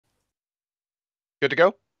Good to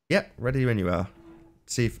go? Yep, ready when you are. I'll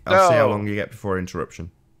see how long you get before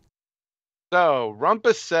interruption. So,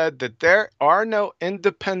 Rumpus said that there are no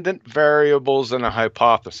independent variables in a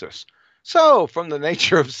hypothesis. So, from the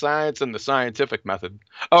nature of science and the scientific method.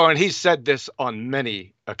 Oh, and he's said this on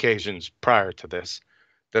many occasions prior to this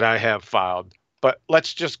that I have filed. But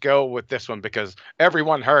let's just go with this one because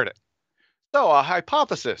everyone heard it. So, a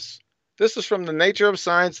hypothesis. This is from the nature of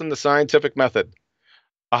science and the scientific method.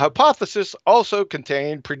 A hypothesis also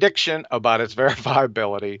contains prediction about its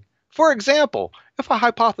verifiability. For example, if a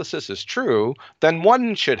hypothesis is true, then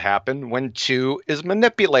 1 should happen when 2 is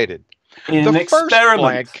manipulated. The first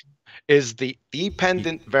blank is the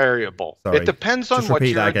dependent variable. Sorry. It depends on what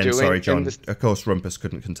you're doing. Sorry, John. Of course, Rumpus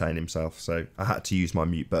couldn't contain himself, so I had to use my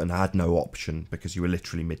mute button. I had no option because you were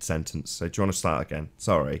literally mid-sentence. So do you want to start again?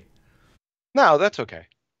 Sorry. No, that's okay.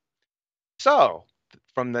 So,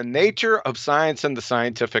 from the nature of science and the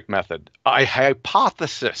scientific method, a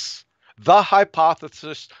hypothesis. The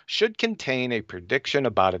hypothesis should contain a prediction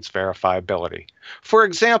about its verifiability. For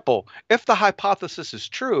example, if the hypothesis is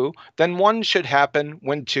true, then 1 should happen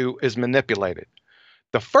when 2 is manipulated.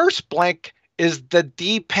 The first blank is the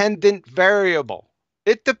dependent variable.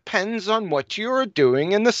 It depends on what you are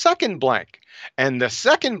doing in the second blank. And the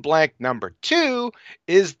second blank, number 2,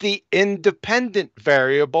 is the independent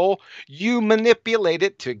variable. You manipulate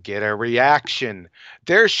it to get a reaction.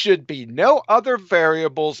 There should be no other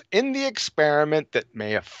variables in the experiment that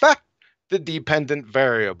may affect the dependent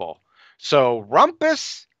variable. So,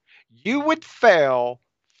 Rumpus, you would fail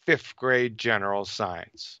 5th grade general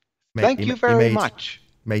science. Thank you very much.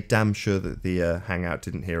 Made damn sure that the Hangout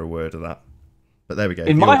didn't hear a word of that. But there we go.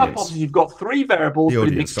 In my hypothesis, you've got 3 variables, but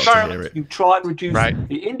in the experiment, you try and reduce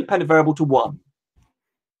the independent variable to 1.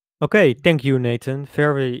 Okay, thank you, Nathan.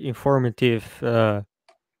 Very informative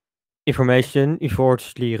information.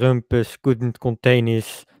 Unfortunately, Rumpus couldn't contain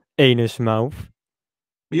his anus mouth.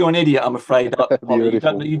 You're an idiot, I'm afraid.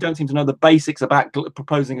 You don't seem to know the basics about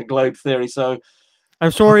proposing a globe theory. So,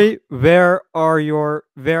 I'm sorry. Where are your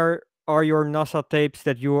NASA tapes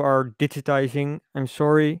that you are digitizing? I'm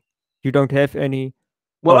sorry. You don't have any.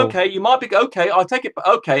 Well, okay, you might be okay. I'll take it.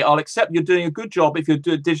 Okay, I'll accept you're doing a good job if you're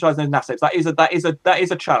digitizing those NASA tapes. That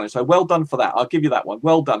is a challenge. So well done for that. I'll give you that one.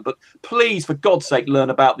 Well done. But please, for God's sake, learn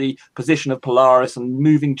about the position of Polaris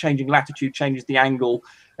and changing latitude changes the angle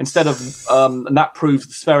instead of and that proves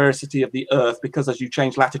the sphericity of the Earth because as you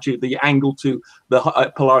change latitude, the angle to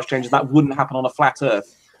the Polaris changes. That wouldn't happen on a flat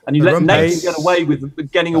Earth. And you let Nathan get away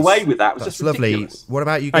with getting away with that. It was just lovely. Ridiculous. What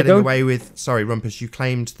about you getting away with? Sorry, Rumpus. You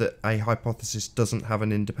claimed that a hypothesis doesn't have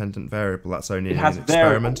an independent variable. That's only in an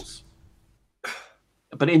experiment. Variables.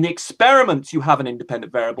 But in the experiments, you have an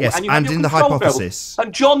independent variable. Yes, and in the hypothesis. Variables.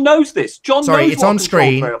 And John knows this. John knows it's on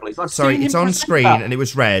screen. Sorry, it's on screen, and it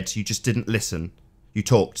was red. You just didn't listen. You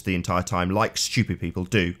talked the entire time, like stupid people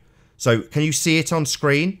do. So, can you see it on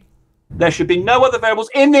screen? There should be no other variables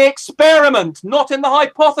in the experiment, not in the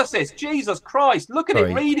hypothesis. Jesus Christ. Look at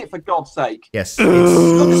it. Read it, for God's sake. Yes.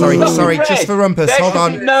 Sorry, just for Rumpus. Hold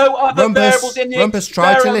on. There should be no other variables in the Rumpus,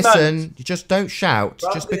 try to listen. You just don't shout.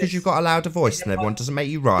 Rumpus. Just because you've got a louder voice than everyone doesn't make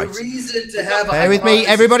you right. The reason to have Bear with me.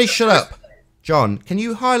 Everybody shut up. John, can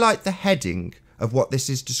you highlight the heading of what this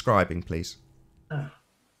is describing, please?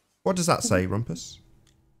 What does that say, Rumpus?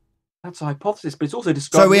 That's a hypothesis, but it's also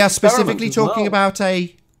describing. So we are specifically talking about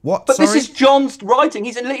a... What? But this is John's writing.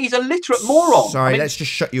 He's a literate moron. Sorry, let's just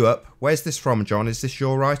shut you up. Where's this from, John? Is this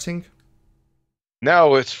your writing?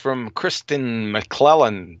 No, it's from Kristen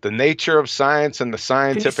McClellan, The Nature of Science and the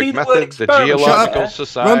Scientific Method, the Geological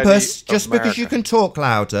Society Rumpus, of just America. because you can talk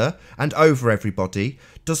louder and over everybody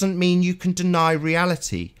doesn't mean you can deny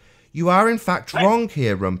reality. You are, in fact, wrong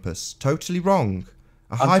here, Rumpus. Totally wrong.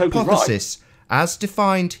 A hypothesis, totally right, as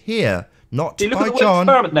defined here, not by John.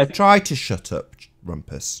 Try to shut up,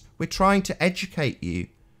 Rumpus. We're trying to educate you.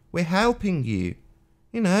 We're helping you.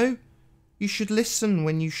 You know, you should listen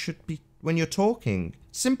when you're talking.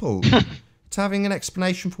 Simple. It's having an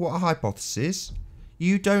explanation for what a hypothesis is.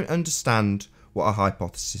 You don't understand what a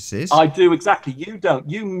hypothesis is. I do, exactly. You don't.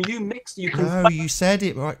 You mix. No, you said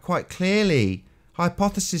it right quite clearly.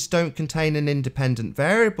 Hypotheses don't contain an independent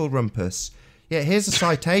variable, Rumpus. Yet here's a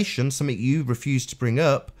citation, something you refuse to bring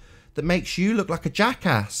up, that makes you look like a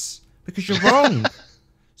jackass. Because you're wrong.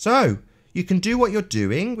 So, you can do what you're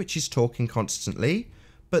doing, which is talking constantly,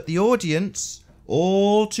 but the audience,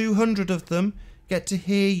 all 200 of them, get to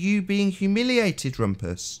hear you being humiliated,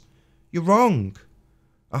 Rumpus. You're wrong.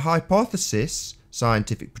 A hypothesis,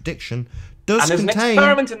 scientific prediction, does contain... And there's an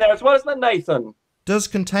experiment in there as well, isn't there, Nathan? does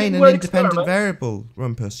contain an Well, independent experiment. variable,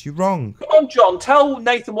 Rumpus. You're wrong. Come on, John. Tell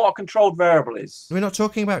Nathan what a controlled variable is. We're not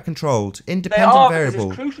talking about controlled. They Independent are, because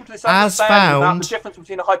variable. it's crucial to this As understanding about found, the difference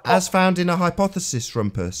between a hypothesis. as found in a hypothesis,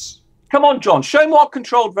 Rumpus. Come on, John. Show me what a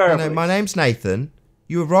controlled No, variable no, is. my name's Nathan.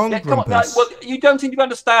 You were wrong, Yeah, come on. Rumpus. Well, you don't seem to be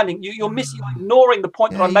understanding. You're missing, you're ignoring the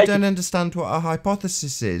point that Yeah, I'm you making. don't understand what a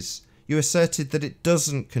hypothesis is. You asserted that it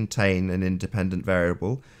doesn't contain an independent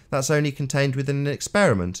variable. That's only contained within an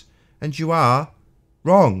experiment. And you are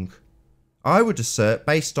wrong. I would assert,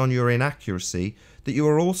 based on your inaccuracy, that you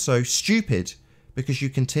are also stupid because you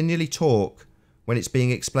continually talk when it's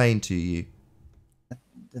being explained to you.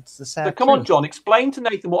 That's the sad So come on, truth. John. Explain to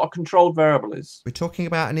Nathan what a controlled variable is. We're talking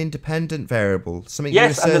about an independent variable, something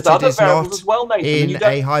Yes, you and there's asserted other is variables not as well, Nathan. and in you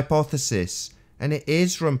don't, a hypothesis. And it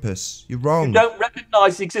is, Rumpus. You're wrong. you don't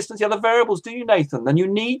recognise the existence of the other variables, do you, Nathan? Then you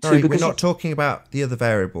need to. Sorry, we're because not talking about the other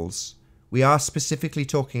variables. We are specifically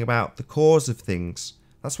talking about the cause of things.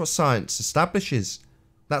 That's what science establishes.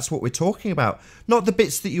 That's what we're talking about. Not the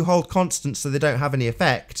bits that you hold constant so they don't have any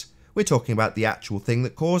effect. We're talking about the actual thing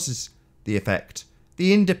that causes the effect.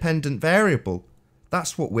 The independent variable.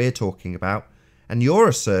 That's what we're talking about. And your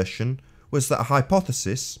assertion was that a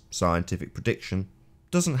hypothesis, scientific prediction,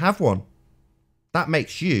 doesn't have one. That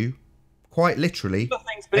makes you, quite literally,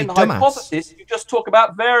 things, but a in the dumbass. hypothesis, you just talk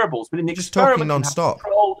about variables. But in the Just experiment, talking you have non-stop.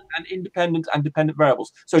 controlled and independent and dependent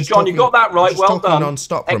variables. So, Just John, you got that right. just Well talking done.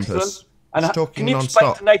 non-stop, Excellent. Rumpus. And Just talking can you explain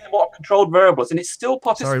non-stop. to Nathan what a controlled variable is? And it's still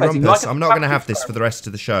Sorry, participating. Rumpus, like I'm not going to have this for the rest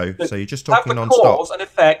of the show, so you're just talking have the non-stop. cause and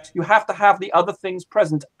effect. You have to have the other things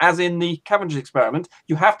present, as in the Cavendish experiment.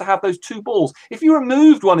 You have to have those two balls. If you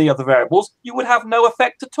removed one of the other variables, you would have no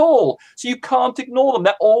effect at all. So you can't ignore them.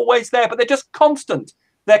 They're always there, but they're just constant.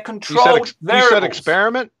 They're controlled variables. You said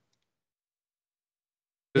experiment?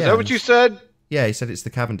 Is that what you said? Yeah, he said it's the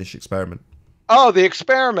Cavendish experiment. Oh, the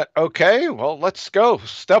experiment. Okay, well, let's go.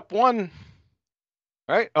 Step one.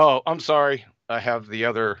 Right? Oh, I'm sorry. I have the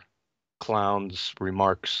other clown's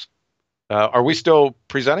remarks. Are we still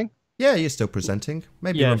presenting? Yeah, you're still presenting.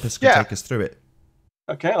 Maybe Yes. Rumpus can take us through it.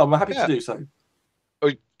 Okay, I'm happy to do so.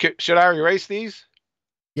 Oh, should I erase these?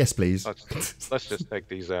 Yes, please. Let's just take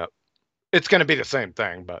these out. It's going to be the same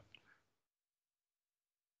thing, but...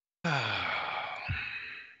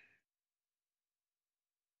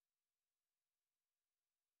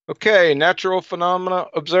 Okay, natural phenomena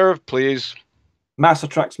observed, please. Mass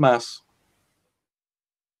attracts mass.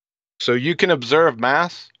 So you can observe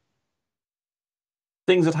mass?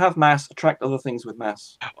 Things that have mass attract other things with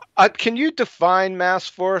mass. Can you define mass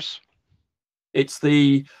for us? It's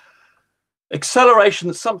the acceleration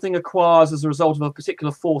that something acquires as a result of a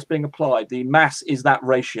particular force being applied. The mass is that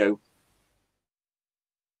ratio.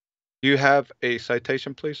 Do you have a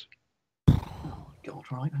citation, please? Oh, God,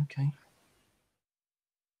 right, okay.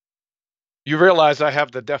 You realize I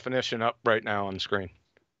have the definition up right now on the screen.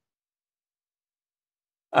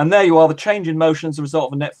 And there you are, the change in motion as a result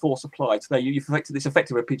of a net force applied. So there it's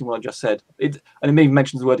effectively repeating what I just said. And it even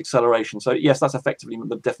mentions the word acceleration. So yes, that's effectively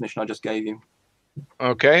the definition I just gave you.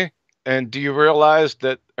 Okay. And do you realize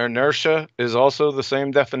that inertia is also the same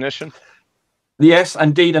definition? Yes,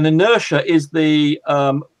 indeed. And inertia is the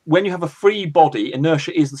when you have a free body,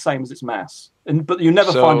 inertia is the same as its mass. But you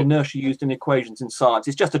never find inertia used in equations in science.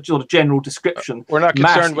 It's just a sort of general description. We're not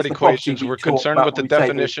concerned with equations. We're concerned with the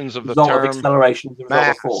definitions of the term acceleration as a result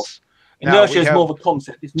of force. Inertia is more of a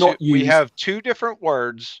concept. It's not used. We have two different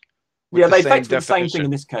words. Yeah, they effectively the same thing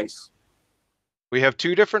in this case. We have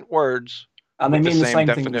two different words. And they mean the same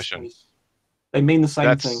definition. Thing in this case. They mean the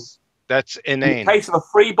same thing. That's inane. In the case of a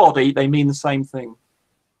free body, they mean the same thing.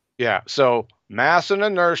 Yeah, so mass and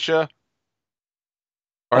inertia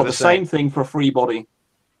are the same thing for a free body.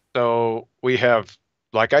 So we have,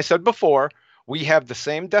 like I said before, we have the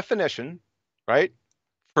same definition, right?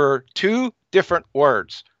 For two different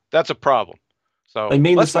words. That's a problem. So they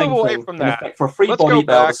mean let's the same move away thing. from that. Effect, for a free let's body, go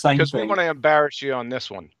back, the same because thing. we want to embarrass you on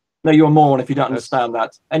this one. No, you're a moron if you don't understand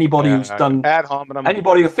that. Anybody who's done ad hominem.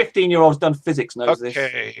 Anybody with 15-year-olds done physics knows this.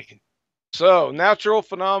 Okay. So natural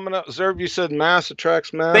phenomena. Observe, you said mass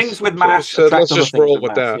attracts mass. Things with mass so attract let's other just things roll with with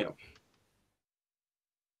mass, that. Yeah.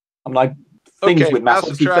 I'm like things with mass.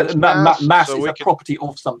 Attracts mass so is a property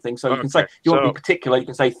of something. So you can say, you want to be particular, you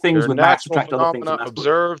can say things with mass attract other things.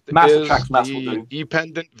 Observed mass is attracts mass the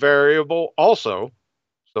dependent variable also.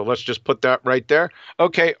 So let's just put that right there.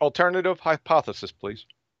 Okay, alternative hypothesis, please.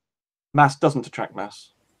 Mass doesn't attract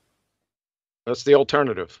mass. That's the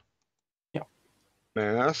alternative. Yeah.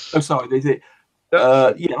 Mass. Oh, sorry. Is it?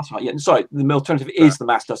 Yeah, that's right. Yeah, sorry. The alternative is the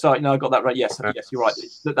mass. Sorry, no, I got that right. Yes, yes, you're right.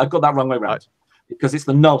 I got that wrong way around because it's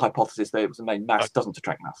the null hypothesis. There was the name mass doesn't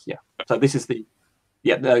attract mass. Yeah. So this is the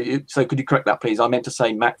Yeah, no, so could you correct that, please? I meant to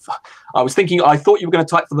say Matt. I thought you were going to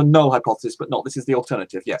type for the null hypothesis, but not. This is the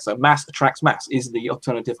alternative. Yeah, so mass attracts mass is the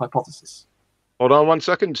alternative hypothesis. Hold on 1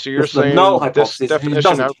 second. So you're saying null this hypothesis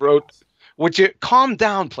definition I wrote, would you calm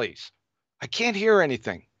down, please? I can't hear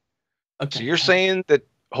anything. Okay. So you're saying that,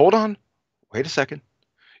 hold on, wait a second.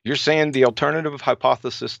 You're saying the alternative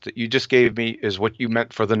hypothesis that you just gave me is what you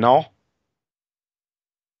meant for the null?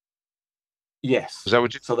 Yes. Is that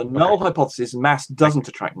what you? So the null hypothesis, mass doesn't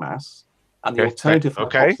attract mass, and the alternative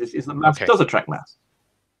hypothesis is that mass does attract mass.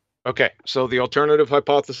 Okay, so the alternative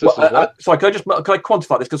hypothesis is what? Sorry, can I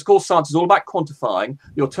quantify this? Because, of course, science is all about quantifying.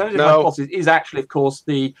 The alternative hypothesis is actually, of course,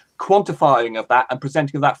 the quantifying of that and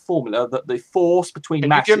presenting of that formula that the force between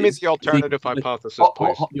masses... Can you give me the alternative hypothesis,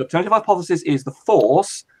 please? The alternative hypothesis is the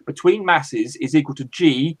force between masses is equal to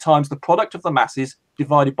G times the product of the masses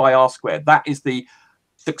divided by R squared. That is the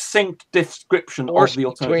succinct description of the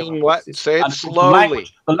alternative hypothesis. What? Say it slowly.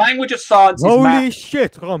 The language of science is math. Holy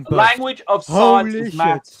shit, Rumpus. The language of science is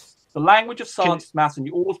math. The language of science is math, and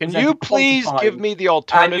you always can you please give me the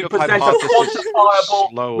alternative hypothesis? And you present a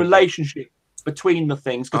quantifiable relationship between the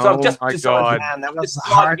things. Because I've just decided, man, that was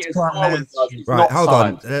hardcore. Right, hold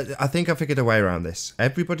on. I think I figured a way around this.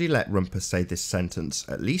 Everybody let Rumpus say this sentence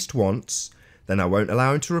at least once, then I won't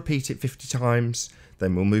allow him to repeat it 50 times,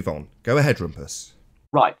 then we'll move on. Go ahead, Rumpus.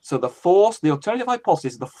 Right, so the force, the alternative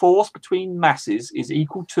hypothesis, the force between masses is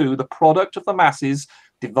equal to the product of the masses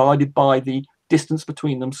divided by the distance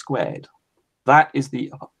between them squared. That is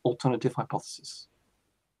the alternative hypothesis.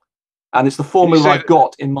 And it's the formula I've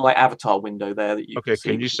got in my avatar window there that you can see.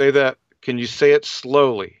 Can you say that? Can you say it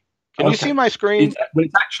slowly? Can you see my screen?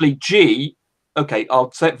 It's actually G. Okay,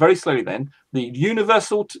 I'll say it very slowly then. The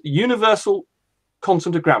universal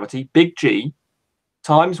constant of gravity, big G,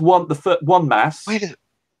 times one mass. Wait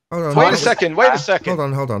a second.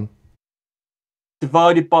 Hold on.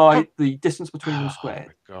 Divided by the distance between them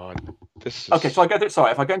squared. Oh my God. This is... Okay, so I go through it.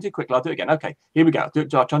 Sorry, if I go too quickly, I'll do it again. Okay, here we go.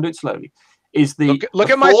 I'll try and do it slowly.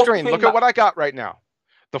 Look at my screen. Look at what I got right now.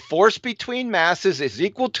 The force between masses is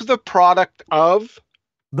equal to the product of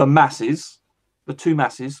the masses, the two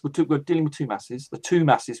masses. We're dealing with two masses. The two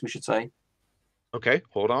masses, we should say. Okay,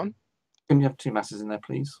 hold on. Can you have two masses in there,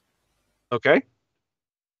 please? Okay.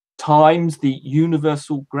 Times the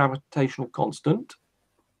universal gravitational constant.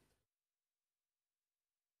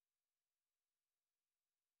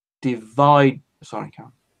 Divided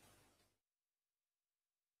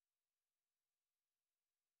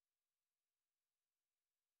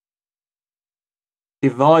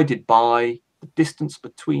by the distance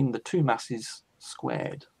between the two masses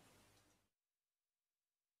squared.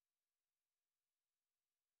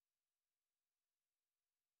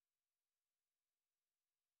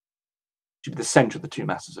 Should be the center of the two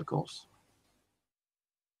masses, of course.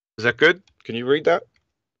 Is that good? Can you read that?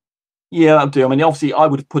 Yeah, I'll do. I mean, obviously, I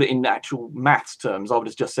would have put it in actual maths terms. I would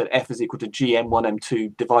have just said F is equal to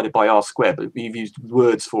Gm1m2 divided by R squared, but you've used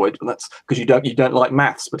words for it, but that's because you don't like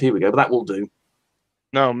maths. But here we go. But that will do.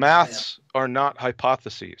 No, maths are not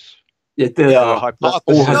hypotheses. Yeah, they are.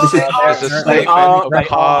 Hypothesis is a statement of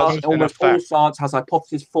cause and effect. All science has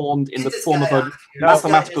hypotheses formed in the form of a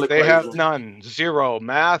mathematical equation. They have none. Zero.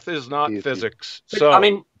 Math is not physics. But, so, I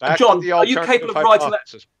mean, John, are you capable of writing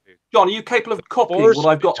that? John, are you capable of copying what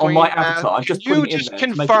I've got on my avatar? I'm just putting it in there. Can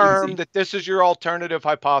you just confirm that this is your alternative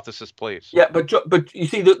hypothesis, please? Yeah, but you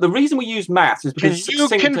see, the reason we use maths is because it's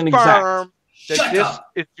succinct and exact. That this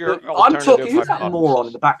is your I'm talking. Who's that moron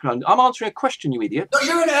in the background? I'm answering a question, you idiot. No,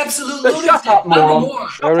 you're an absolute lunatic. Shut up, moron.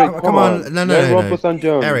 Eric, come on.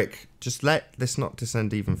 No. Eric, just let this not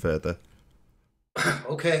descend even further.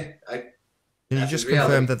 Okay. Can you just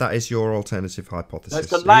confirm that is your alternative hypothesis?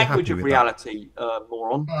 That's the language of reality,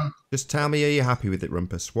 moron. Just tell me, are you happy with it,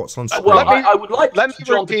 Rumpus? What's on screen? Well, I would like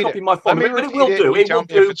John to copy my formula, but it will do. It will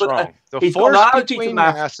do. But the force between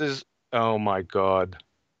masses. Oh my God.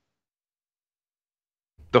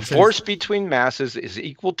 The force between masses is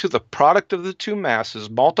equal to the product of the two masses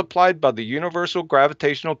multiplied by the universal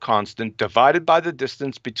gravitational constant divided by the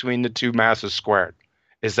distance between the two masses squared.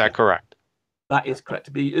 Is that correct? That is correct.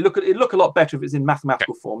 It'd look a lot better if it's in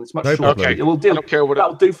mathematical form. It's much shorter. Okay. It will do. I don't care what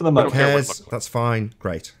that'll do for the moment. That's fine.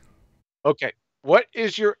 Great. Okay. What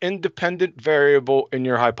is your independent variable in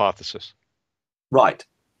your hypothesis? Right.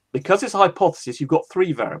 Because it's a hypothesis, you've got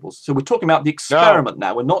three variables. So we're talking about the experiment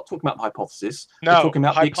now. We're not talking about the hypothesis. No, we're talking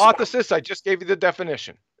about hypothesis, I just gave you the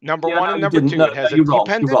definition. Number one and number two. It has a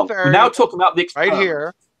dependent variable. We're now talking about the experiment. Right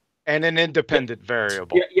here, and an independent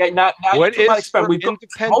variable. Now what is experiment? We've got,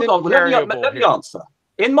 hold on, let me answer.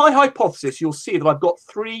 In my hypothesis, you'll see that I've got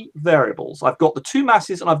 3 variables. I've got the 2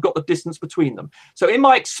 masses and I've got the distance between them. So in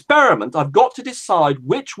my experiment, I've got to decide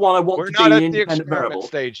which one I want to be an independent variable.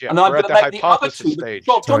 Stage yet. And I'm We're going at to the make the other hypothesis 2. stage.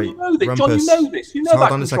 John, you know this. Rumpus. John, you know this. You know Hold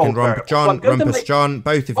about on a second, variables. Rumpus, John,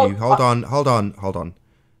 both of you. Hold on.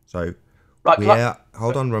 So,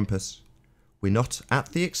 hold on, Rumpus. We're not at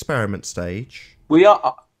the experiment stage. We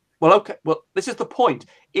are. Well, okay. Well, this is the point.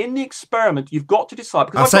 In the experiment, you've got to decide.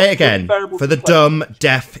 I'll say it again for the dumb,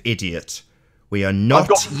 deaf idiot. We are not I've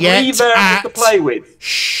got 3 yet variables at... to play with.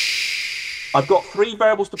 Shh. I've got 3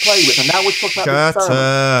 variables to play with, and now we're talking about the experiment.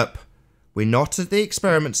 Shut up. We're not at the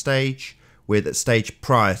experiment stage. We're at the stage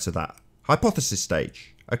prior to that. Hypothesis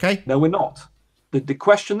stage. Okay? No, we're not. The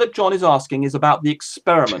question that John is asking is about the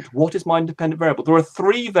experiment. What is my independent variable? There are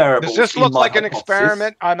 3 variables. Does this look like an hypothesis.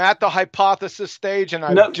 experiment? I'm at the hypothesis stage, and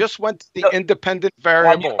I just went to the independent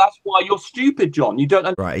variable. That's why you're stupid, John. You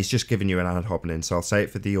don't. Right, he's just giving you an ad hominem, so I'll say it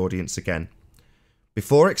for the audience again.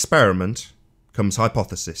 Before experiment comes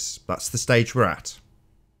hypothesis. That's the stage we're at.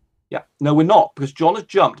 Yeah. No, we're not, because John has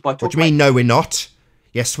jumped by talking. What do you mean, no, we're not?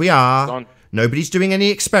 Yes, we are. John. Nobody's doing any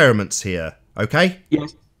experiments here, okay?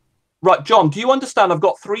 Yes. Right, John, do you understand? I've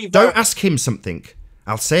got 3 variables. Don't ask him something.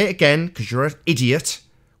 I'll say it again, because you're an idiot.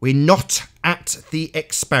 We're not at the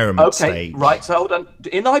experiment stage. Right, so hold on.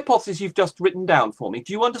 In the hypothesis you've just written down for me,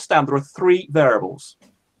 do you understand there are 3 variables?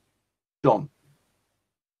 John.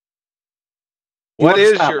 What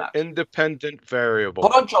is your independent variable?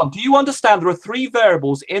 Hold on, John. Do you understand there are 3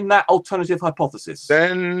 variables in that alternative hypothesis?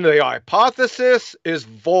 Then the hypothesis is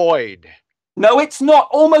void. No, it's not.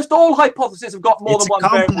 Almost all hypotheses have got more than one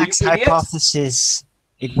variable. It's a complex hypothesis.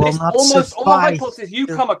 It will not almost all hypotheses you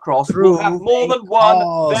come across will have more than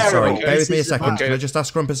one variable. Sorry, bear with me a second. Can I just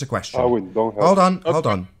ask Rumpus a question? Hold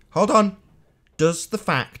on. Does the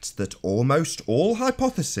fact that almost all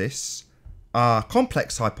hypotheses are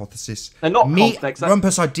complex hypotheses... They're not complex.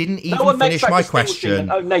 Rumpus, I didn't even finish my question.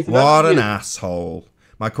 Nathan, what an asshole.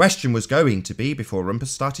 My question was going to be, before Rumpus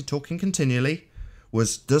started talking continually,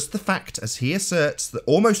 was does the fact, as he asserts, that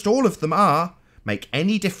almost all of them are, make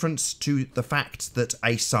any difference to the fact that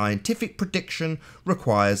a scientific prediction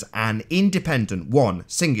requires an independent, one,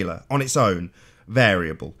 singular, on its own,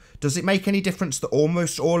 variable? Does it make any difference that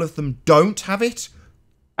almost all of them don't have it?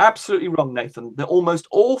 Absolutely wrong, Nathan. That almost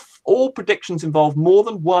all predictions involve more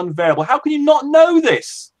than one variable. How can you not know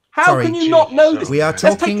this? How can you not know this? We are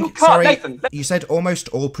talking... Sorry, Nathan. You said almost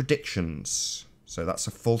all predictions. So that's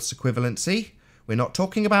a false equivalency. We're not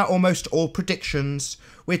talking about almost all predictions.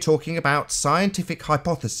 We're talking about scientific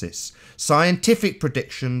hypothesis. Scientific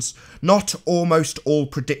predictions, not almost all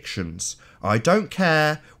predictions. I don't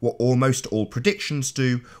care what almost all predictions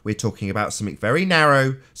do. We're talking about something very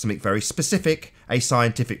narrow, something very specific, a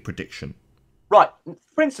scientific prediction. Right.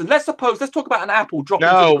 For instance, let's talk about an apple dropping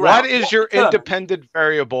to the ground. What is your independent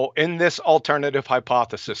variable in this alternative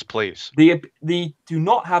hypothesis, please? The do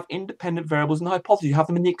not have independent variables in the hypothesis. You have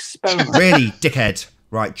them in the experiment. Really, dickhead.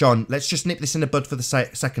 Right, John, let's just nip this in the bud for the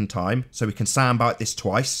second time so we can soundbite this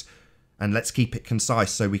twice. And let's keep it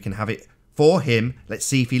concise so we can have it for him. Let's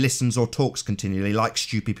see if he listens or talks continually like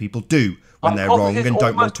stupid people do when they're wrong and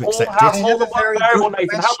don't want to accept it. How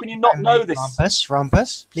can you not know this?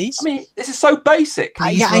 Rumpus, please. I mean, this is so basic.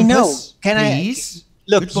 Yeah, I know. Can please?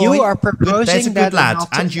 Look, you are proposing There's a good lad.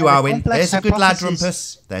 And you, Arwen. There's a good lad,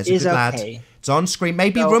 Rumpus. There's a good lad. It's on screen.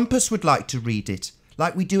 Maybe Rumpus would like to read it,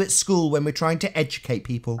 like we do at school when we're trying to educate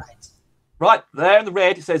people. Right, there in the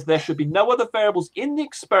red, it says there should be no other variables in the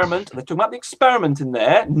experiment. They're talking about the experiment in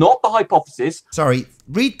there, not the hypothesis. Sorry,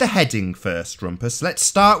 read the heading first, Rumpus. Let's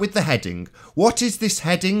start with the heading. What is this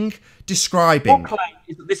heading describing? Your claim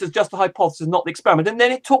is that this is just a hypothesis, not the experiment. And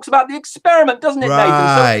then it talks about the experiment, doesn't it,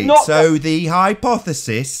 Nathan? So, so the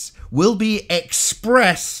hypothesis will be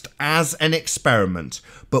expressed as an experiment.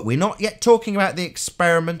 But we're not yet talking about the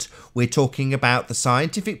experiment. We're talking about the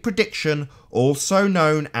scientific prediction, also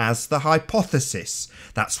known as the hypothesis.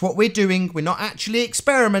 That's what we're doing. We're not actually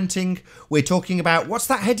experimenting. We're talking about... What's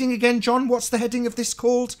that heading again, John? What's the heading of this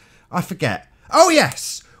called? I forget. Oh,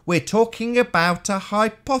 yes. We're talking about a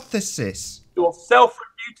hypothesis. You're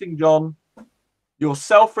self-refuting, John. You're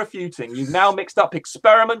self-refuting. You've now mixed up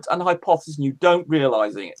experiment and hypothesis and you don't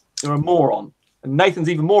realise it. You're a moron. And Nathan's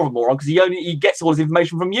even more of a moron because he gets all his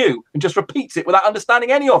information from you and just repeats it without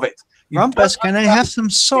understanding any of it. Rumpus, can I have some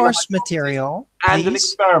source material, and an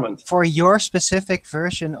experiment for your specific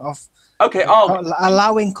version of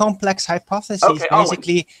allowing complex hypotheses,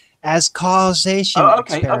 basically as causation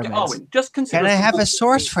experiments? Arwen, just consider. Can I have a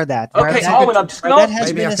source for that? Arwen, I'm just going that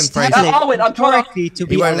has been established historically to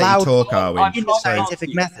be allowed in the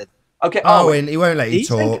scientific method. Okay, Owen, he won't let you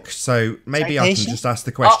talk, so maybe I can just ask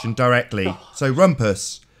the question directly. So,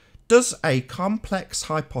 Rumpus, does a complex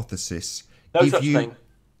hypothesis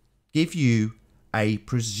give you a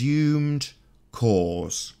presumed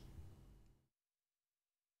cause?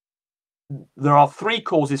 There are 3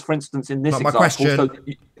 causes, for instance, in this example.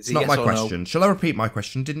 It's not my question. Shall I repeat my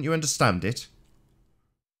question? Didn't you understand it?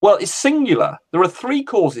 Well, it's singular. There are 3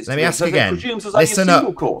 causes. Let me ask again. Listen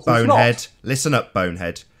up, bonehead. Listen up,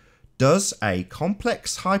 bonehead. Does a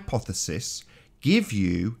complex hypothesis give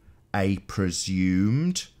you a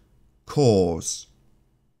presumed cause?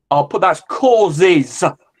 I'll put that's causes.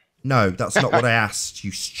 No, that's not what I asked,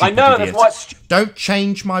 you stupid I know, idiot. that's why Don't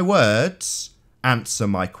change my words. Answer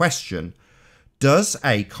my question. Does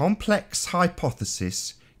a complex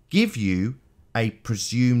hypothesis give you a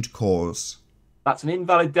presumed cause? That's an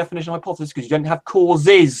invalid definition of hypothesis because you don't have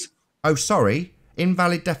causes. Oh, sorry.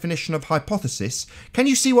 Invalid definition of hypothesis. Can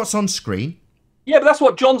you see what's on screen? Yeah, but that's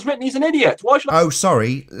what John's written. He's an idiot. Why should I? Oh,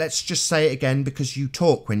 sorry. Let's just say it again because you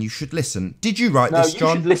talk when you should listen. Did you write this, John?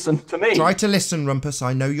 No, you should listen to me. Try to listen, Rumpus.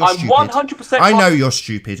 I know you're stupid. I'm 100%. I know you're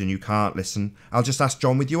stupid and you can't listen. I'll just ask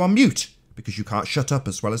John with you on mute because you can't shut up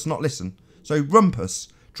as well as not listen. So,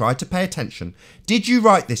 Rumpus, try to pay attention. Did you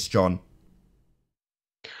write this, John?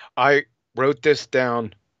 I wrote this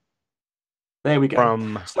down. There we go.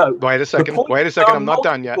 Wait a second. I'm not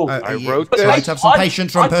done yet. I wrote this. Try to have some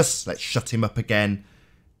patience, Rumpus. Let's shut him up again.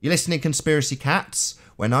 You're listening, conspiracy cats?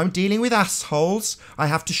 When I'm dealing with assholes, I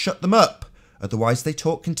have to shut them up. Otherwise, they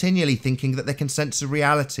talk continually, thinking that they can censor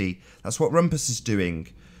reality. That's what Rumpus is doing.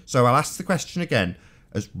 So I'll ask the question again.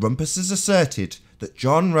 As Rumpus has asserted that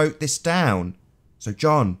John wrote this down. So,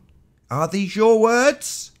 John, are these your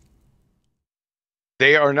words?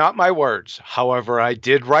 They are not my words. However, I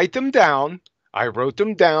did write them down. I wrote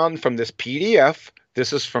them down from this PDF.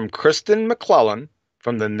 This is from Kristen McClellan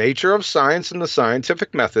from The Nature of Science and the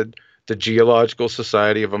Scientific Method, the Geological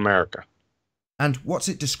Society of America. And what's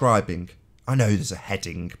it describing? I know there's a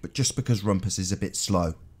heading, but just because Rumpus is a bit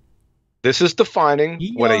slow. This is defining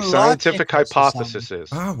what a scientific hypothesis is.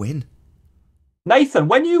 Ah, win. Nathan,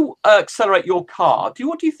 when you accelerate your car,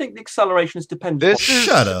 what do you think the acceleration is dependent on?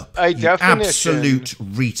 Shut up, a you definition. Absolute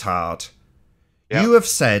retard. Yep. You have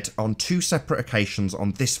said on 2 separate occasions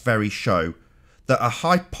on this very show that a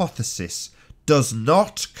hypothesis does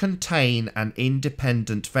not contain an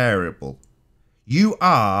independent variable. You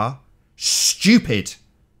are stupid.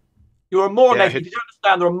 You're a moron, Nathan. You don't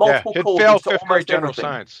understand there are multiple causes to almost everything.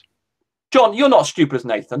 Science. John, you're not stupid as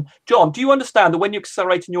Nathan. John, do you understand that when you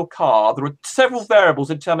accelerate in your car, there are several variables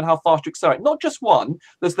that determine how fast you accelerate? Not just one.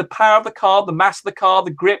 There's the power of the car, the mass of the car,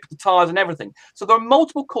 the grip, the tyres, and everything. So there are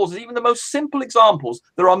multiple causes. Even the most simple examples,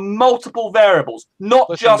 there are multiple variables,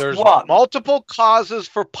 not just one. Multiple causes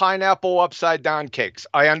for pineapple upside-down cakes.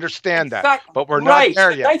 I understand that, but we're not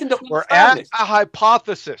there yet. Nathan doesn't we're at a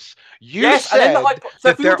hypothesis. You said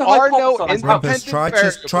that there are no independent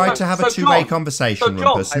variables. Try to have a two-way conversation,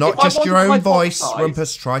 Rumpus, not just your own voice.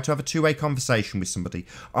 Rumpus, try to have a two-way conversation with somebody.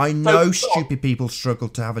 I know stupid people struggle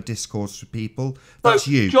to have a discourse with people. That's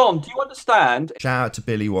you. John, do you understand? Shout out to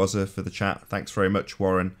Billy Wazzer for the chat. Thanks very much,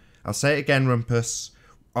 Warren. I'll say it again, Rumpus.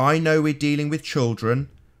 I know we're dealing with children,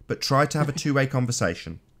 but try to have a two-way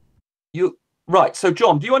conversation. Right, so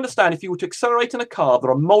John, do you understand if you were to accelerate in a car,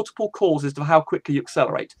 there are multiple causes to how quickly you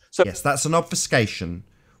accelerate? So yes, that's an obfuscation.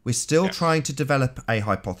 We're still trying to develop a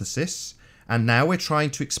hypothesis, and now we're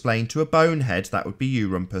trying to explain to a bonehead, that would be you,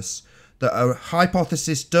 Rumpus, that a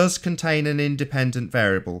hypothesis does contain an independent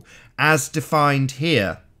variable, as defined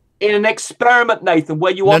here. In an experiment, Nathan,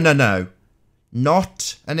 where you are... No.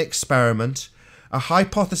 Not an experiment. A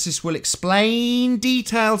hypothesis will explain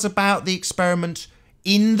details about the experiment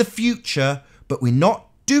in the future, but we're not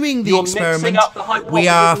doing the experiment. We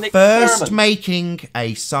are first making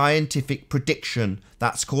a scientific prediction.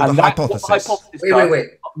 That's called a hypothesis. Wait.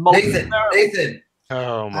 Nathan.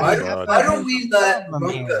 Oh my God. Why don't we let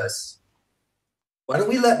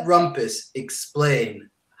Rumpus explain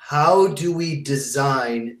how do we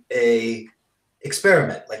design a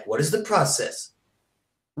experiment? Like, what is the process?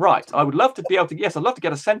 Right. I would love to be able to, I'd love to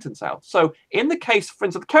get a sentence out. So in the case, for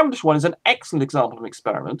instance, the Cavendish one is an excellent example of an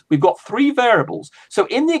experiment. We've got 3 variables. So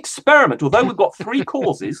in the experiment, although we've got 3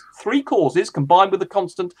 causes, 3 causes combined with the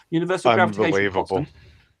constant universal gravitation constant.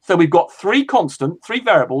 So we've got 3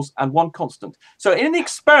 variables and 1 constant. So in the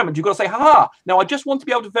experiment, you've got to say, now I just want to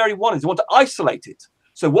be able to vary one. I want to isolate it.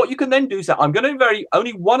 So what you can then do is that I'm going to vary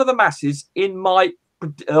only one of the masses in my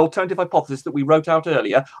alternative hypothesis that we wrote out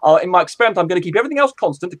earlier. In my experiment, I'm going to keep everything else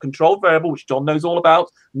constant, a controlled variable, which John knows all about.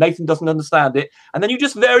 Nathan doesn't understand it. And then you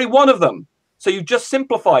just vary one of them. So you just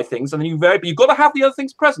simplify things, and then but you've got to have the other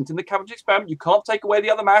things present in the Cavendish experiment. You can't take away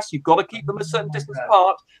the other mass. You've got to keep them a certain distance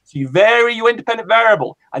apart. So you vary your independent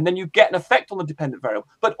variable, and then you get an effect on the dependent variable.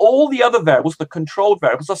 But all the other variables, the controlled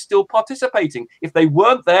variables, are still participating. If they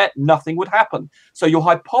weren't there, nothing would happen. So your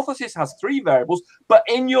hypothesis has 3 variables, but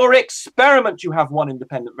in your experiment, you have 1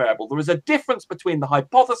 independent variable. There is a difference between the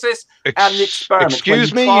hypothesis and the experiment.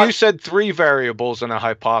 Excuse me, you said 3 variables in a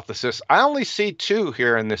hypothesis. I only see 2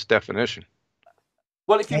 here in this definition.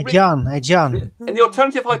 Well, if you Hey John, in the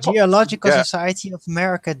alternative the hypothesis, Geological Society of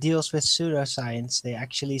America deals with pseudoscience. They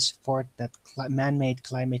actually support that man-made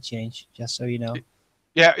climate change, just so you know.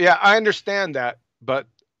 Yeah, I understand that, but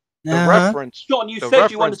the reference... John, you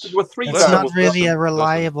said you understood there were 3 It's variables. not really a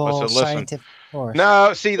reliable scientific source.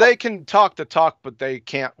 No, see, they can talk the talk, but they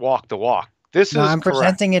can't walk the walk. I'm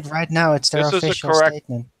presenting it right now. It's their official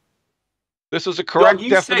statement. This is a correct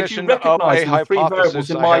definition of a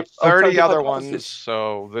hypothesis. I have 30 other ones,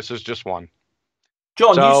 so this is just one.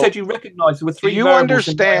 John, you said you recognize there were 3 you variables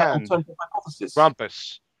understand, in my alternative hypothesis.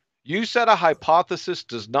 Rumpus, you said a hypothesis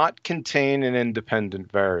does not contain an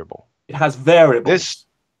independent variable. It has variables.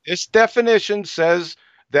 This definition says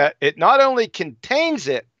that it not only contains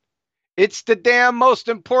it, it's the damn most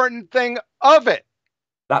important thing of it.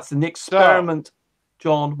 That's an experiment,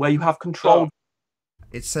 John, where you have control.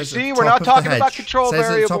 It says see, we're not talking about control variables.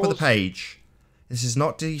 It says at the top of the page. This is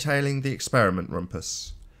not detailing the experiment,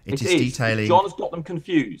 Rumpus. It is detailing... John has got them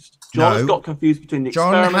confused. John has got confused between the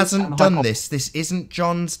experiment John hasn't done this. This isn't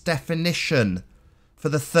John's definition. For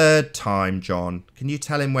the 3rd time, John. Can you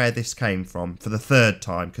tell him where this came from? For the 3rd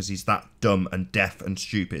time, because he's that dumb and deaf and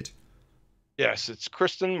stupid. Yes, it's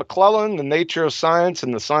Kristen McClellan, The Nature of Science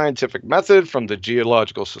and the Scientific Method from the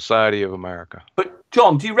Geological Society of America. But,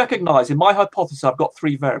 John, do you recognize in my hypothesis I've got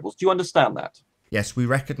 3 variables? Do you understand that? Yes, we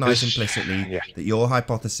recognize implicitly that your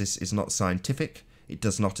hypothesis is not scientific. It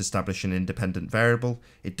does not establish an independent variable.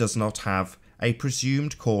 It does not have a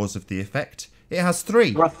presumed cause of the effect. It has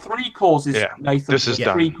 3. There are 3 causes, Nathan. This is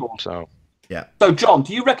done. 3 causes. So, So, John,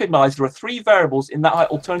 do you recognize there are 3 variables in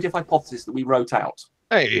that alternative hypothesis that we wrote out?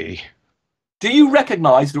 Hey. Do you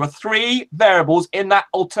recognize there are 3 variables in that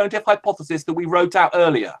alternative hypothesis that we wrote out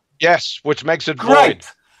earlier? Yes, which makes it Great. void.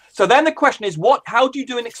 So then the question is, how do you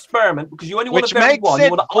do an experiment? Because you only want to vary one.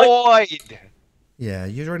 Which makes it void. Yeah,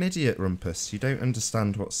 you're an idiot, Rumpus. You don't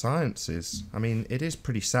understand what science is. I mean, it is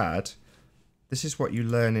pretty sad. This is what you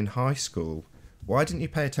learn in high school. Why didn't you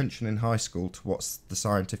pay attention in high school to what the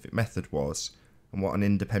scientific method was and what an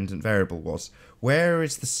independent variable was? Where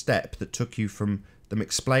is the step that took you from them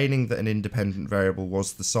explaining that an independent variable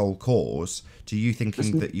was the sole cause to you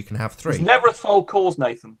thinking that you can have 3? There's never a sole cause,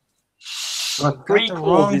 Nathan. There are 3 the causes.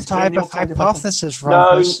 wrong type of hypothesis,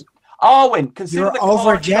 Rumpus. Arwen, consider You're the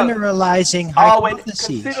car overgeneralizing Arwen,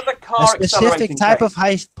 hypotheses. consider the car A specific type of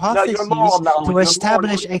hypothesis to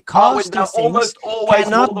establish a cause to things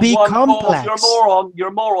cannot be complex. You're a moron. You're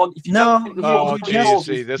a moron. If you don't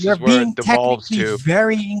think you're being technically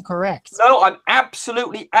very incorrect. No, I'm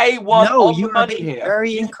absolutely A1 on the money here.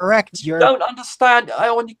 Very incorrect. You don't understand.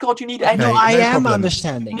 Oh, God, you need education. No, I am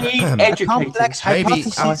understanding. A complex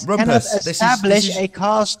hypothesis cannot establish a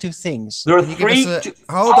cause to things. There are 3...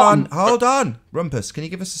 Hold on, Rumpus, can you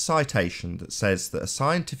give us a citation that says that a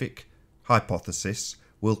scientific hypothesis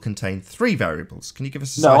will contain 3 variables? Can you give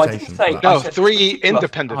us a citation? No, 3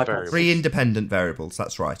 independent variables. 3 independent variables,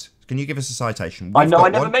 that's right. Can you give us a citation? I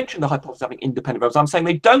never mentioned the hypothesis having independent variables. I'm saying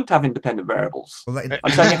they don't have independent variables. Well, I'm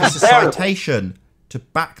saying it's a citation to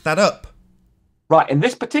back that up. Right, in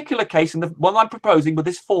this particular case, in the one I'm proposing with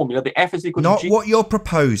this formula, the F is equal to G... Not what you're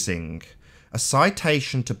proposing. A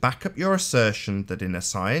citation to back up your assertion that in a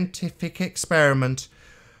scientific experiment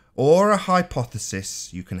or a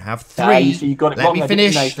hypothesis you can have 3. So you got it Let me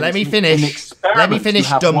finish,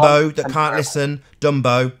 Dumbo that can't listen.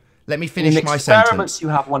 Dumbo, let me finish my sentence. You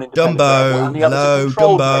have 1 Dumbo, hello,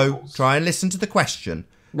 Dumbo, try and listen to the question.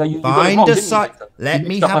 No, you Find got it wrong, a site. Let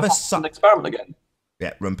me have an experiment again.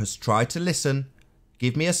 Yeah, Rumpus, try to listen.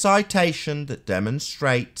 Give me a citation that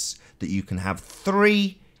demonstrates that you can have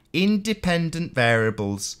 3 independent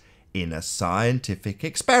variables in a scientific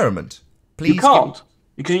experiment. Please. You can't,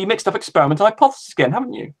 because you mixed up experiment and hypothesis again,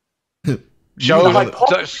 haven't you? Show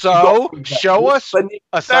us a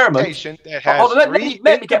citation that has 3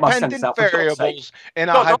 independent variables in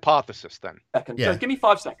a hypothesis, then. Just give me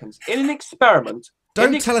 5 seconds. In an experiment...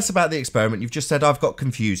 Don't tell us about the experiment. You've just said I've got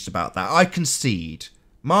confused about that. I concede.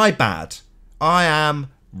 My bad. I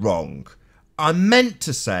am wrong. I meant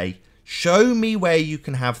to say... Show me where you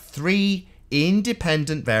can have 3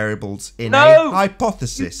 independent variables in a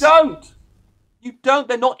hypothesis. You don't. You don't.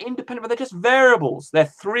 They're not independent. They're just variables. They're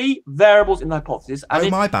 3 variables in the hypothesis. And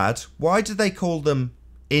my bad. Why do they call them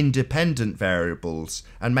independent variables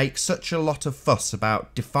and make such a lot of fuss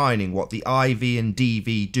about defining what the IV and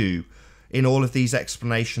DV do in all of these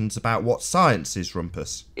explanations about what science is,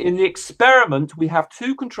 Rumpus? In the experiment, we have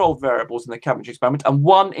 2 controlled variables in the Cavendish experiment and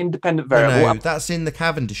 1 independent variable. No, that's in the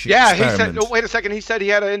Cavendish Yeah, experiment. he said. Oh, wait a second. He said he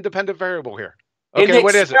had an independent variable here. In Okay, the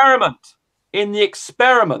what is it? In the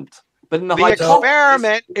experiment. But in the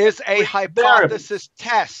experiment is a hypothesis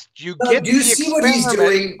test. You get. Do you see what he's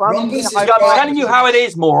doing? Rumpus is I'm telling you how it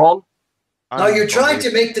is, moron. No, you're trying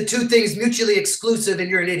to make the 2 things mutually exclusive, and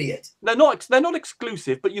you're an idiot. They're not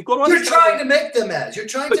exclusive, but you've got to. You're trying to make them as. You're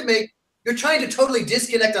trying to totally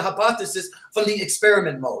disconnect the hypothesis from the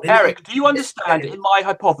experiment mode. Eric, do you understand in my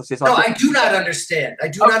hypothesis? No, I do not understand. I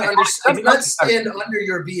do not understand. I do not stand under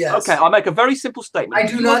your BS. Okay, I'll make a very simple statement. I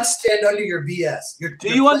do not stand under your BS.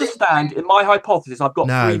 Do you understand in my hypothesis I've got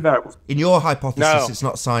 3 variables? In your hypothesis, it's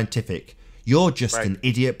not scientific. You're just an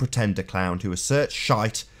idiot pretender clown who asserts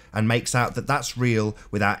shite and makes out that that's real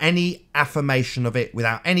without any affirmation of it,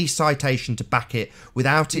 without any citation to back it,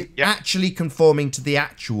 without it actually conforming to the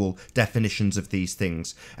actual definitions of these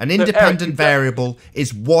things. An independent variable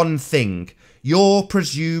is one thing, your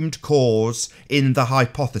presumed cause in the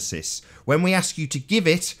hypothesis. When we ask you to give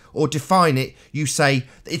it or define it, you say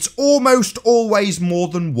it's almost always more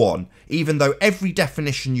than one, even though every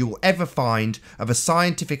definition you will ever find of a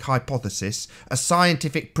scientific hypothesis, a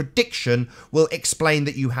scientific prediction, will explain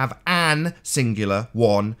that you have an singular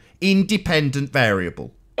one independent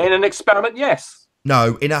variable. In an experiment, yes.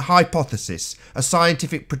 No, in a hypothesis, a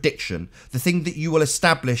scientific prediction, the thing that you will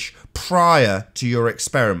establish prior to your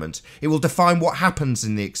experiment. It will define what happens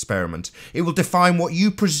in the experiment. It will define what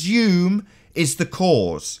you presume is the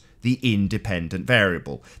cause, the independent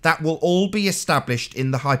variable. That will all be established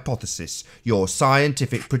in the hypothesis, your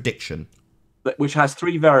scientific prediction. Which has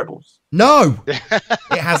 3 variables. No!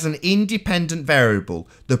 It has an independent variable,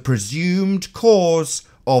 the presumed cause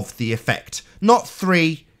of the effect. Not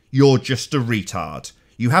 3. You're just a retard.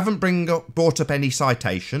 You haven't brought up any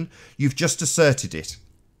citation. You've just asserted it.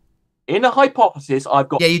 In a hypothesis, I've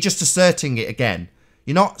got... Yeah, you're just asserting it again.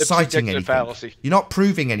 You're not citing anything. Fallacy. You're not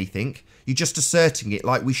proving anything. You're just asserting it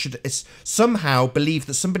like we should somehow believe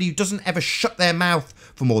that somebody who doesn't ever shut their mouth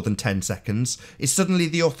for more than 10 seconds is suddenly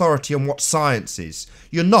the authority on what science is.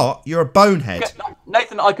 You're not. You're a bonehead. Okay,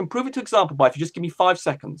 Nathan, I can prove it to example by if you just give me 5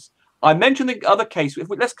 seconds. I mentioned the other case.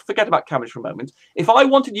 Let's forget about Cavendish for a moment. If I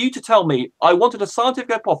wanted you to tell me, I wanted a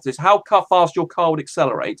scientific hypothesis, how fast your car would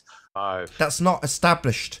accelerate. That's not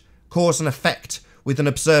established cause and effect with an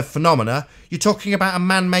observed phenomena. You're talking about a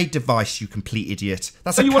man-made device, you complete idiot.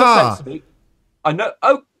 That's a car. To me, I know.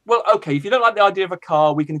 Oh, well, okay. If you don't like the idea of a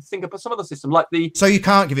car, we can think of some other system like the... So you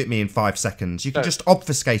can't give it me in 5 seconds. You can just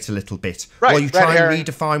obfuscate a little bit while you try and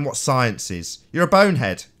redefine what science is. You're a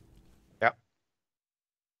bonehead.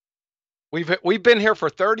 We've been here for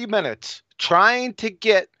 30 minutes trying to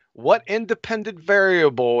get what independent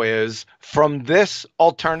variable is from this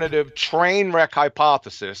alternative train wreck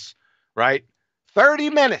hypothesis, right?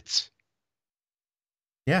 30 minutes.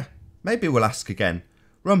 Yeah, maybe we'll ask again.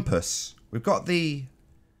 Rumpus, we've got the...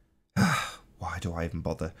 Why do I even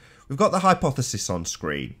bother? We've got the hypothesis on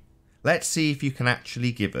screen. Let's see if you can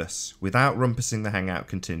actually give us, without rumpusing the Hangout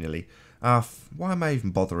continually, why am I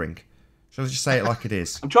even bothering? Shall I just say it like it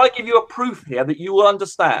is? I'm trying to give you a proof here that you will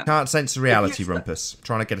understand. Can't censor reality, Rumpus. I'm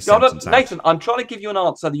trying to get a sentence out. Nathan, I'm trying to give you an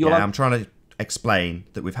answer that you'll... I'm trying to explain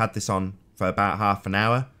that we've had this on for about half an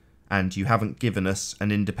hour and you haven't given us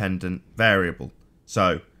an independent variable.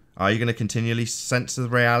 So, are you going to continually censor the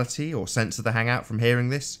reality or censor the Hangout from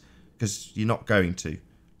hearing this? Because you're not going to.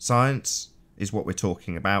 Science is what we're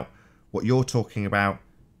talking about. What you're talking about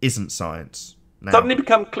isn't science. Now, suddenly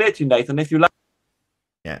become clear to you, Nathan, if you like...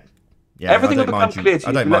 Yeah, everything will become clear to you.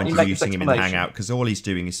 I don't mind you using him in the Hangout because all he's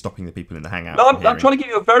doing is stopping the people in the Hangout. No, I'm trying to give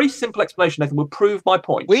you a very simple explanation, Nathan. Will prove my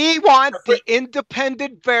point. We want the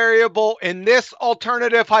independent variable in this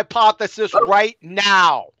alternative hypothesis right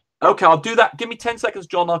now. Okay, I'll do that. Give me 10 seconds,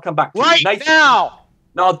 John. I'll come back to you. Nathan, now.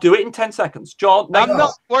 No, I'll do it in 10 seconds, John. Nathan,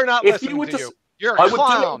 we're not listening to you. You're a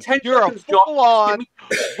clown. You're a full-on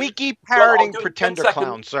wiki parroting pretender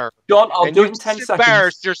clown, sir. John, I'll do it in 10 seconds.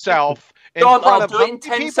 Embarrass yourself. John, I'll do it in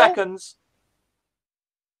 10 seconds.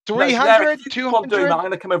 300, 200. I'm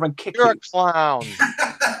going to come over and kick you. You're a clown.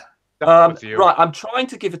 Right, I'm trying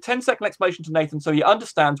to give a 10-second explanation to Nathan so he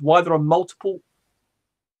understands why there are multiple...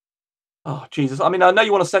 Oh, Jesus. I mean, I know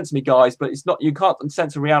you want to censor me, guys, but it's not. You can't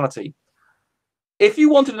censor reality. if you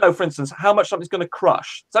wanted to know, for instance, how much something's going to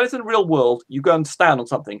crush, so it's in the real world, you go and stand on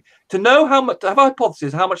something. To know how much, to have a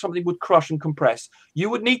hypothesis how much something would crush and compress, you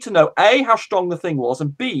would need to know A, how strong the thing was,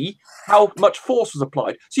 and B, how much force was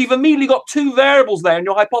applied. So you've immediately got two variables there in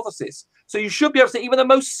your hypothesis. So you should be able to say, even the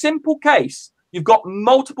most simple case, you've got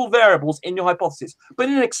multiple variables in your hypothesis. But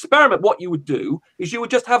in an experiment, what you would do is you would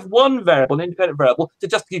just have one variable, an independent variable, to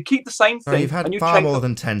just you keep the same thing. So you've had far more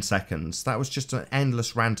than 10 seconds. That was just an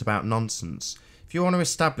endless rant about nonsense. If you want to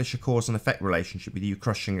establish a cause and effect relationship with you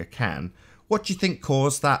crushing a can, what do you think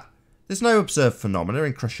caused that? There's no observed phenomena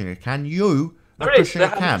in crushing a can. You are crushing a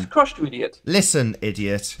can. Crushed, you idiot. Listen,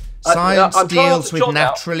 idiot. Science deals with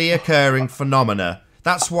naturally occurring phenomena.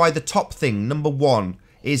 That's why the top thing, number one,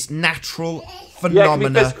 is natural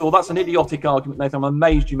phenomena. Yeah, physical. That's an idiotic argument, Nathan. I'm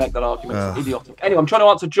amazed you make that argument. It's idiotic. Anyway, I'm trying to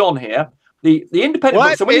answer John here. The independent.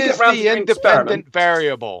 What so when is you get around the to independent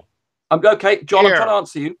variable? Okay, John. Here. I'm trying to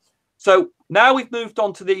answer you. So now we've moved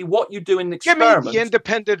on to the what you do in the experiment. Give me the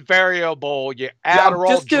independent variable. You Adderall.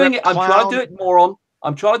 I'm just doing it. I'm trying to do it, moron.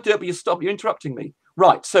 I'm trying to do it, but you stop. You're interrupting me.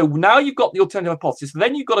 Right. So now you've got the alternative hypothesis.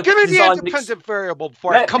 Then you've got to give me the design independent variable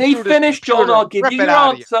before I come Let me through finish, this John. I'll give you your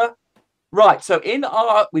answer. You. Right, so in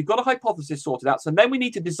our, we've got a hypothesis sorted out, so then we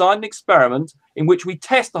need to design an experiment in which we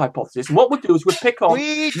test the hypothesis. And what we'll do is we'll pick on...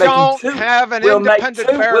 We don't have an independent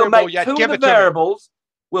variable yet. Give it to me.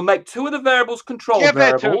 We'll make two of the variables controlled Give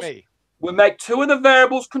variables. It to me. We'll make two of the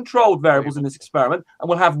variables controlled variables in this experiment, and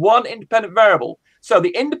we'll have one independent variable. So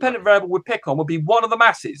the independent variable we pick on will be one of the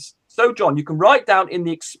masses. So, John, you can write down in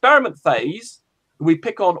the experiment phase, we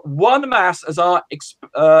pick on one mass as our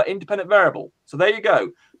independent variable. So there you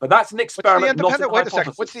go. But that's an experiment, not a hypothesis. Wait a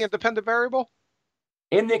second. What's the independent variable?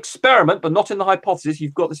 In the experiment, but not in the hypothesis.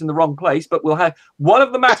 You've got this in the wrong place. But we'll have one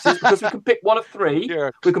of the masses, because we can pick one of three.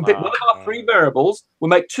 We can pick one of our three variables. We'll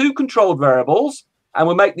make two controlled variables, and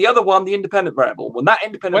we'll make the other one the independent variable. When that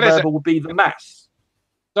independent variable will be the mass.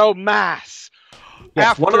 So mass. Yes,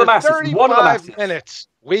 After one of the masses. 35 minutes,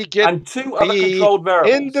 we get and two other controlled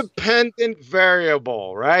variables. Independent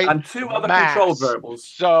variable, right? And two other controlled variables.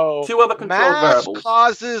 So two other controlled variables. Mass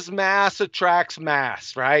causes mass attracts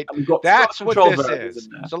mass, right? And we've got That's what this is.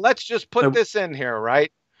 So let's just put this in here,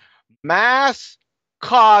 right? Mass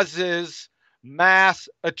causes mass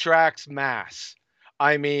attracts mass.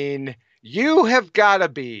 I mean, you have got to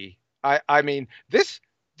be. I mean, this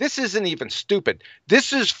isn't even stupid.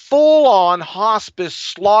 This is full-on hospice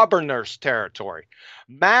slobber nurse territory.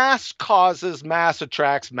 Mass causes mass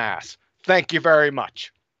attracts mass. Thank you very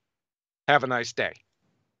much. Have a nice day.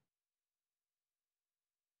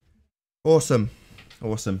 Awesome.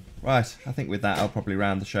 Awesome. Right, I think with that, I'll probably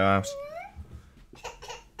round the show out.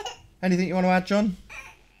 Anything you want to add, John?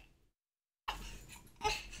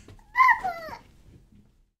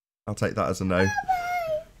 I'll take that as a no.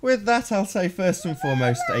 With that, I'll say first and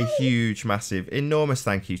foremost a huge, massive, enormous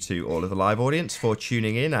thank you to all of the live audience for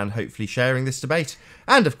tuning in and hopefully sharing this debate.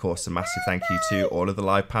 And of course, a massive thank you to all of the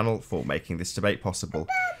live panel for making this debate possible.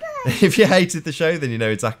 If you hated the show, then you know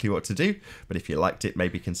exactly what to do. But if you liked it,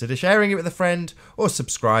 maybe consider sharing it with a friend or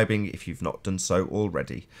subscribing if you've not done so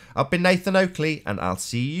already. I've been Nathan Oakley, and I'll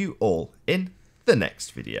see you all in the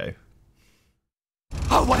next video.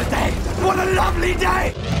 Oh, what a day! What a lovely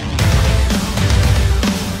day!